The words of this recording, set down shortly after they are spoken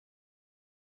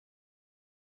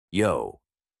Yo,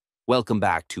 welcome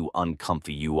back to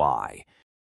unComfyUI.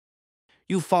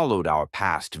 You followed our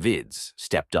past vids,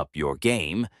 stepped up your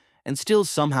game, and still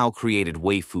somehow created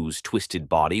Waifu's twisted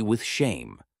body with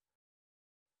shame.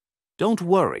 Don't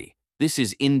worry, this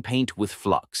is InPaint with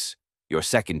Flux. Your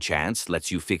second chance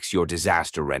lets you fix your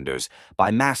disaster renders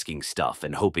by masking stuff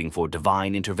and hoping for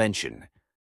divine intervention.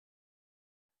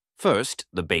 First,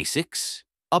 the basics.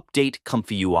 Update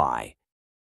ComfyUI.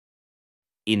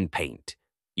 InPaint.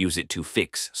 Use it to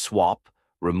fix, swap,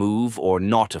 remove, or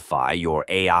notify your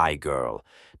AI girl,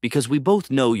 because we both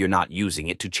know you're not using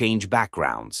it to change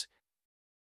backgrounds.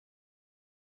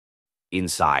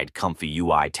 Inside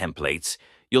ComfyUI templates,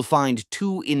 you'll find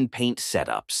two InPaint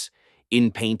setups.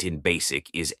 InPaint in Basic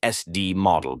is SD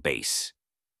Model Base.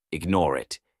 Ignore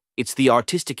it. It's the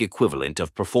artistic equivalent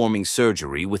of performing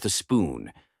surgery with a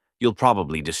spoon. You'll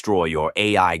probably destroy your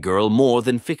AI girl more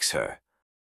than fix her.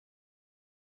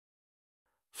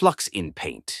 Flux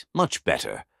InPaint, much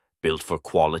better, built for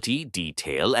quality,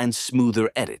 detail, and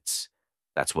smoother edits.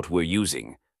 That's what we're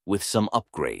using, with some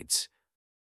upgrades.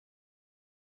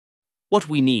 What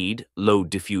we need, load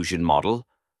diffusion model,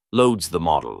 loads the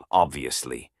model,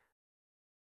 obviously.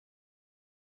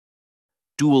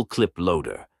 Dual clip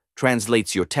loader,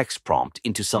 translates your text prompt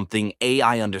into something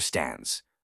AI understands.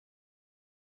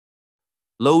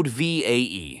 Load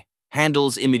VAE,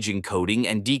 handles image encoding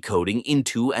and decoding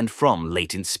into and from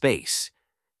latent space.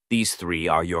 These three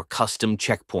are your custom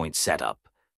checkpoint setup.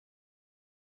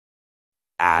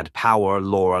 Add Power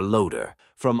LoRa Loader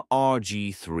from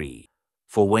RG3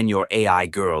 for when your AI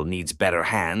girl needs better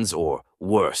hands or,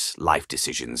 worse, life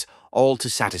decisions, all to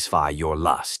satisfy your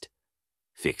lust.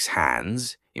 Fix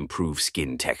hands, improve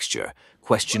skin texture,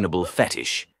 questionable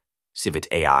fetish. Civet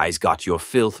AI's got your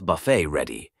filth buffet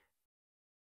ready.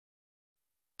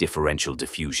 Differential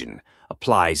diffusion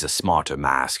applies a smarter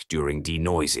mask during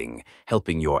denoising,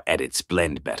 helping your edits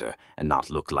blend better and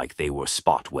not look like they were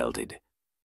spot welded.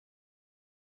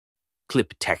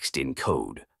 Clip text in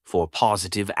code for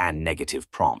positive and negative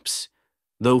prompts.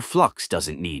 Though Flux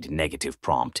doesn't need negative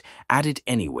prompt, add it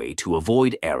anyway to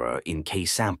avoid error in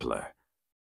KSampler.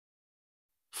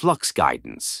 Flux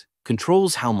guidance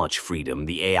controls how much freedom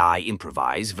the AI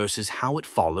improvise versus how it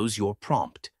follows your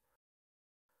prompt.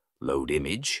 Load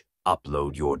image,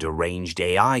 upload your deranged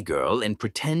AI girl and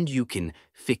pretend you can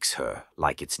fix her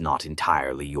like it's not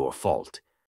entirely your fault.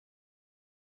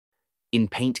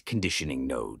 InPaint conditioning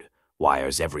node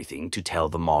wires everything to tell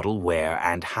the model where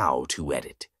and how to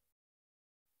edit.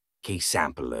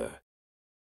 KSampler,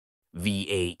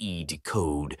 VAE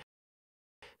decode,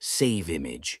 save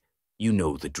image, you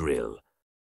know the drill.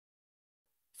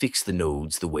 Fix the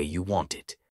nodes the way you want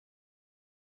it.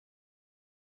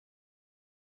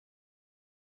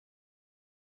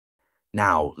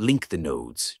 Now link the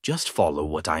nodes, just follow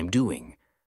what I'm doing.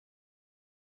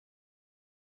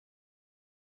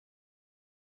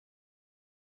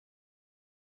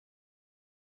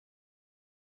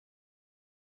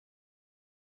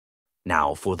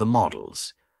 Now for the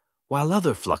models. While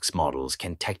other Flux models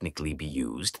can technically be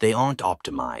used, they aren't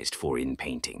optimized for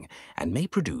inpainting and may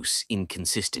produce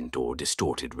inconsistent or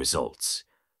distorted results.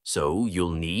 So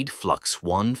you'll need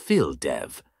Flux.1 Fill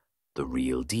Dev, the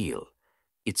real deal.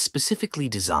 It's specifically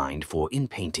designed for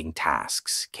inpainting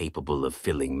tasks capable of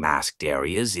filling masked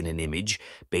areas in an image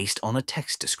based on a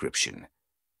text description.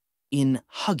 In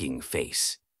Hugging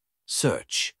Face,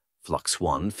 search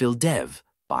Flux.1 Fill Dev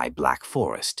by Black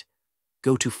Forest.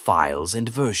 Go to Files and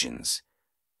Versions.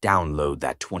 Download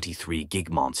that 23 gig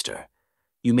monster.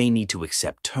 You may need to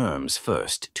accept terms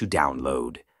first to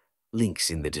download.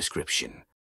 Links in the description.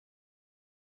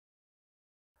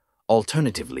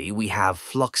 Alternatively, we have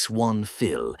Flux.1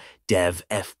 Fill Dev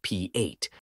FP8.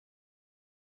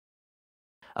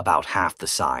 About half the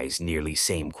size, nearly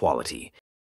same quality.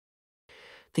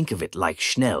 Think of it like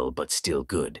Schnell, but still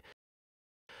good.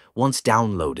 Once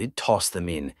downloaded, toss them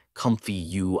in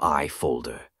ComfyUI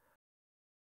folder.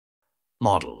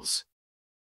 Models.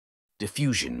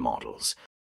 Diffusion models.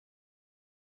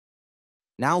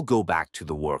 Now go back to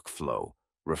the workflow.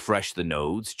 Refresh the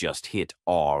nodes, just hit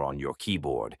R on your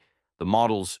keyboard. The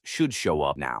models should show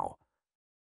up now.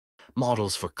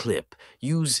 Models for clip,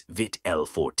 use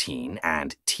VIT-L14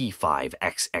 and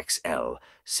T5XXL,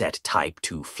 set type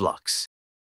to Flux.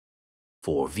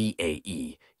 For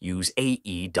VAE, use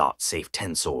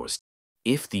AE.SafeTensors.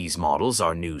 If these models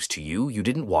are news to you, you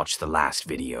didn't watch the last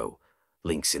video.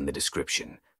 Links in the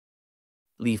description.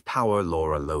 Leave Power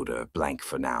LoRa Loader blank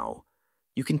for now.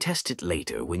 You can test it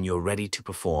later when you're ready to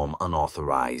perform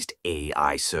unauthorized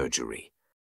AI surgery.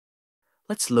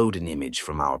 Let's load an image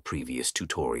from our previous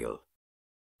tutorial.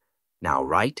 Now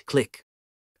right-click,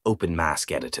 Open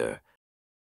Mask Editor.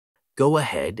 Go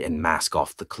ahead and mask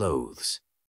off the clothes.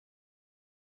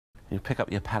 You pick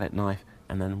up your palette knife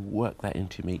and then work that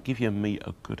into your meat. Give your meat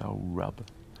a good old rub.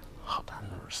 Hot and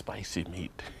spicy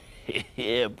meat.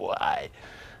 Yeah, boy.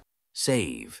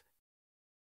 Save.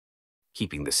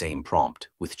 Keeping the same prompt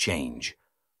with change.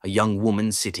 A young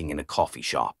woman sitting in a coffee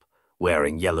shop,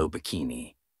 wearing yellow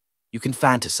bikini. You can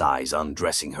fantasize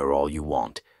undressing her all you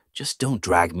want. Just don't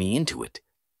drag me into it.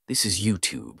 This is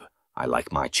YouTube. I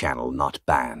like my channel not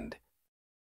banned.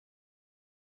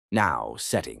 Now,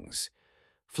 settings.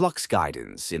 Flux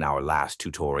guidance. In our last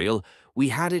tutorial, we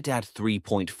had it at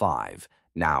 3.5.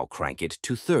 Now crank it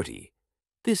to 30.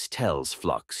 This tells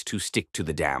Flux to stick to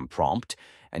the damn prompt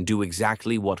and do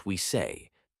exactly what we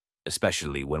say,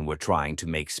 especially when we're trying to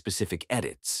make specific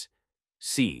edits.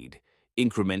 Seed.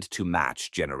 Increment to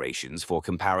match generations for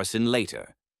comparison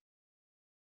later.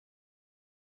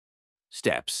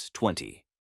 Steps 20.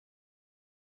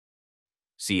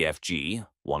 CFG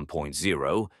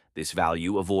 1.0. This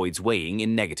value avoids weighing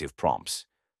in negative prompts.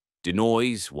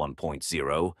 Denoise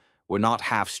 1.0. We're not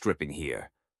half stripping here.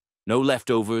 No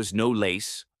leftovers, no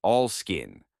lace, all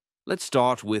skin. Let's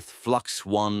start with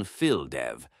Flux.1 Fill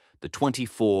Dev, the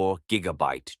 24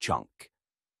 GB chunk.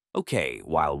 Okay,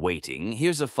 while waiting,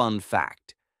 here's a fun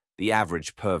fact. The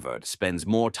average pervert spends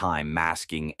more time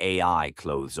masking AI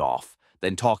clothes off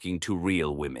than talking to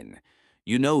real women.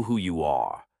 You know who you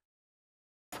are.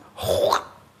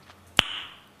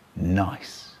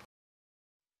 Nice.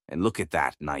 And look at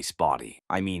that nice body.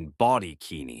 I mean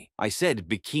body-kini. I said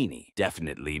bikini.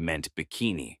 Definitely meant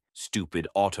bikini. Stupid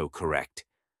autocorrect.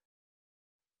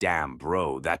 Damn,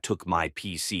 bro, that took my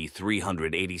PC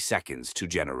 380 seconds to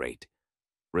generate.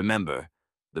 Remember,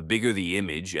 the bigger the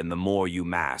image and the more you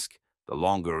mask, the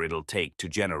longer it'll take to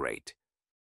generate.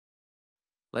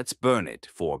 Let's burn it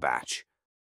for batch.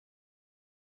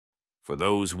 For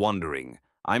those wondering,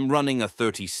 I'm running a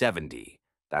 3070.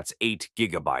 That's 8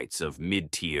 GB of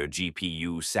mid-tier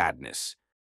GPU sadness.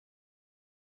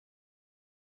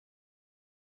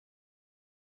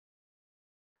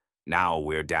 Now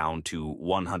we're down to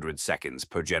 100 seconds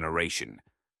per generation.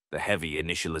 The heavy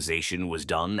initialization was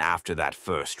done after that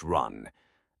first run.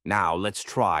 Now let's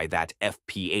try that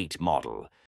FP8 model.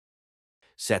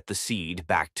 Set the seed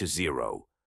back to 0.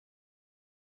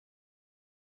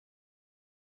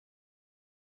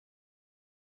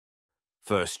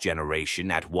 First generation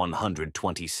at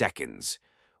 120 seconds.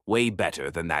 Way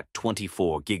better than that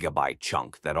 24 GB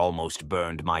chunk that almost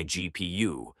burned my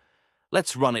GPU.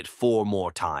 Let's run it 4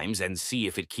 more times and see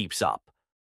if it keeps up.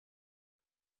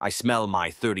 I smell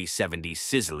my 3070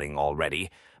 sizzling already,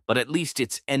 but at least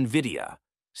it's NVIDIA.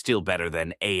 Still better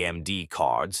than AMD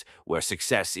cards, where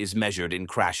success is measured in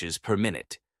crashes per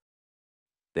minute.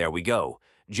 There we go.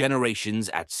 Generations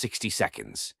at 60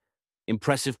 seconds.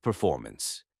 Impressive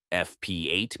performance.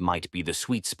 FP8 might be the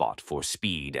sweet spot for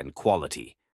speed and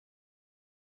quality.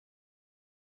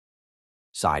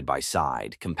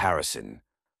 Side-by-side comparison.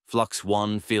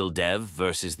 Flux.1 Fill Dev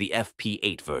versus the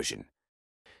FP8 version.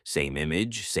 Same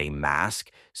image, same mask,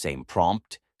 same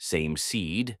prompt, same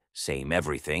seed, same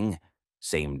everything,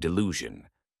 same delusion.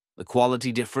 The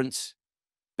quality difference?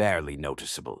 Barely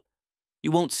noticeable.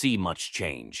 You won't see much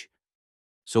change.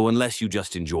 So unless you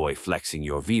just enjoy flexing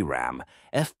your VRAM,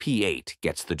 FP8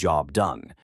 gets the job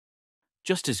done.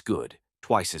 Just as good,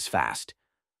 twice as fast.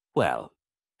 Well,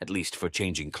 at least for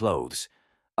changing clothes.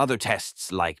 Other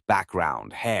tests like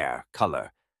background, hair,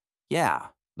 color. Yeah,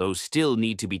 those still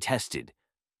need to be tested.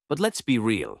 But let's be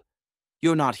real.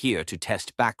 You're not here to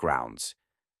test backgrounds.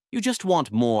 You just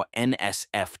want more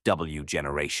NSFW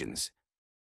generations.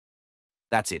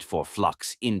 That's it for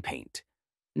Flux InPaint.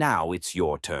 Now it's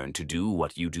your turn to do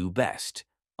what you do best.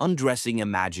 Undressing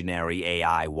imaginary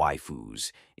AI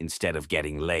waifus instead of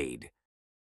getting laid.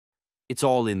 It's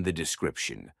all in the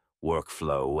description,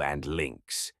 workflow, and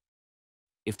links.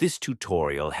 If this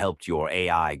tutorial helped your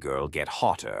AI girl get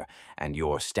hotter and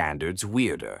your standards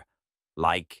weirder,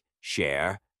 like,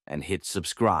 share, and hit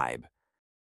subscribe.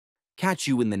 Catch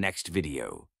you in the next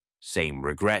video. Same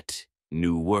regret,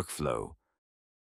 new workflow.